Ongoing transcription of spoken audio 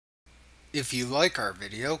If you like our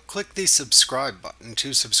video, click the subscribe button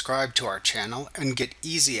to subscribe to our channel and get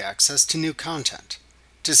easy access to new content.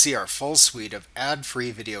 To see our full suite of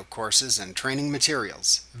ad-free video courses and training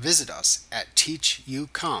materials, visit us at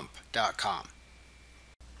teachucomp.com.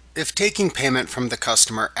 If taking payment from the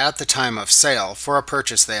customer at the time of sale for a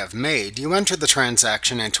purchase they have made, you enter the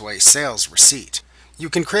transaction into a sales receipt. You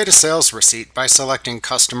can create a sales receipt by selecting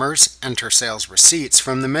Customers, Enter Sales Receipts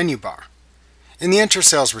from the menu bar. In the Enter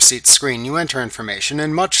Sales Receipts screen, you enter information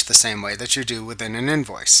in much the same way that you do within an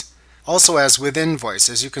invoice. Also, as with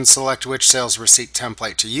invoices, you can select which sales receipt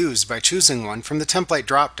template to use by choosing one from the template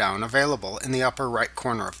drop-down available in the upper right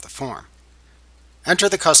corner of the form. Enter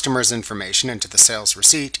the customer's information into the sales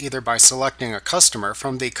receipt either by selecting a customer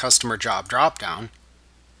from the Customer Job drop-down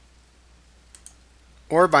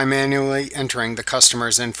or by manually entering the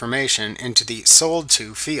customer's information into the Sold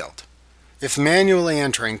To field. If manually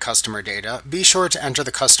entering customer data, be sure to enter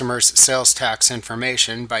the customer's sales tax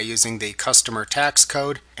information by using the Customer Tax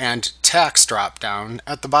Code and Tax drop-down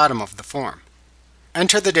at the bottom of the form.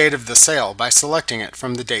 Enter the date of the sale by selecting it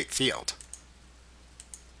from the Date field.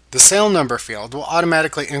 The Sale Number field will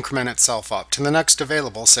automatically increment itself up to the next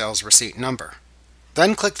available sales receipt number.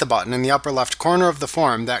 Then click the button in the upper left corner of the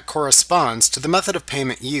form that corresponds to the method of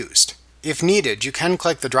payment used. If needed, you can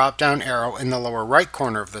click the drop-down arrow in the lower right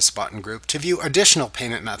corner of this button group to view additional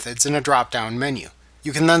payment methods in a drop-down menu.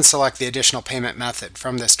 You can then select the additional payment method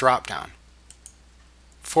from this drop-down.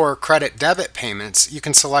 For credit-debit payments, you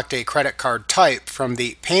can select a credit card type from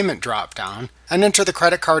the Payment drop-down and enter the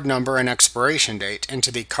credit card number and expiration date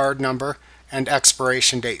into the Card Number and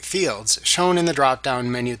Expiration Date fields shown in the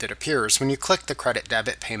drop-down menu that appears when you click the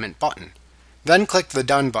credit-debit payment button. Then click the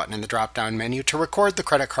Done button in the drop-down menu to record the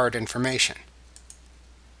credit card information.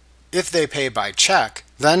 If they pay by check,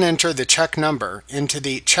 then enter the check number into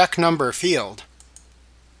the Check Number field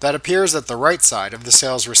that appears at the right side of the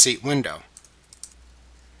sales receipt window.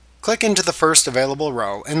 Click into the first available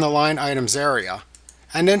row in the Line Items area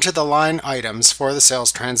and enter the line items for the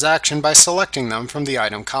sales transaction by selecting them from the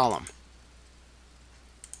item column.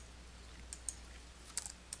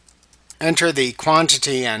 Enter the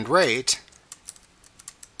quantity and rate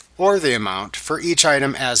or the amount for each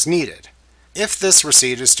item as needed. If this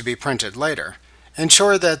receipt is to be printed later,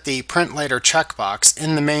 ensure that the Print Later checkbox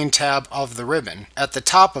in the main tab of the ribbon at the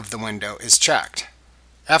top of the window is checked.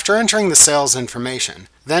 After entering the sales information,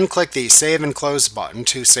 then click the Save and Close button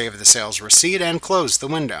to save the sales receipt and close the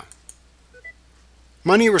window.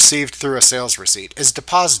 Money received through a sales receipt is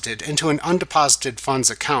deposited into an undeposited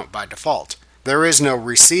funds account by default. There is no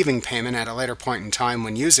receiving payment at a later point in time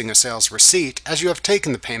when using a sales receipt, as you have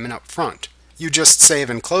taken the payment up front. You just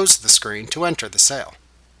save and close the screen to enter the sale.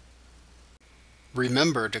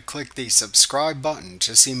 Remember to click the subscribe button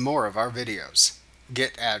to see more of our videos.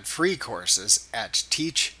 Get ad-free courses at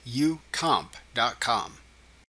teachucomp.com.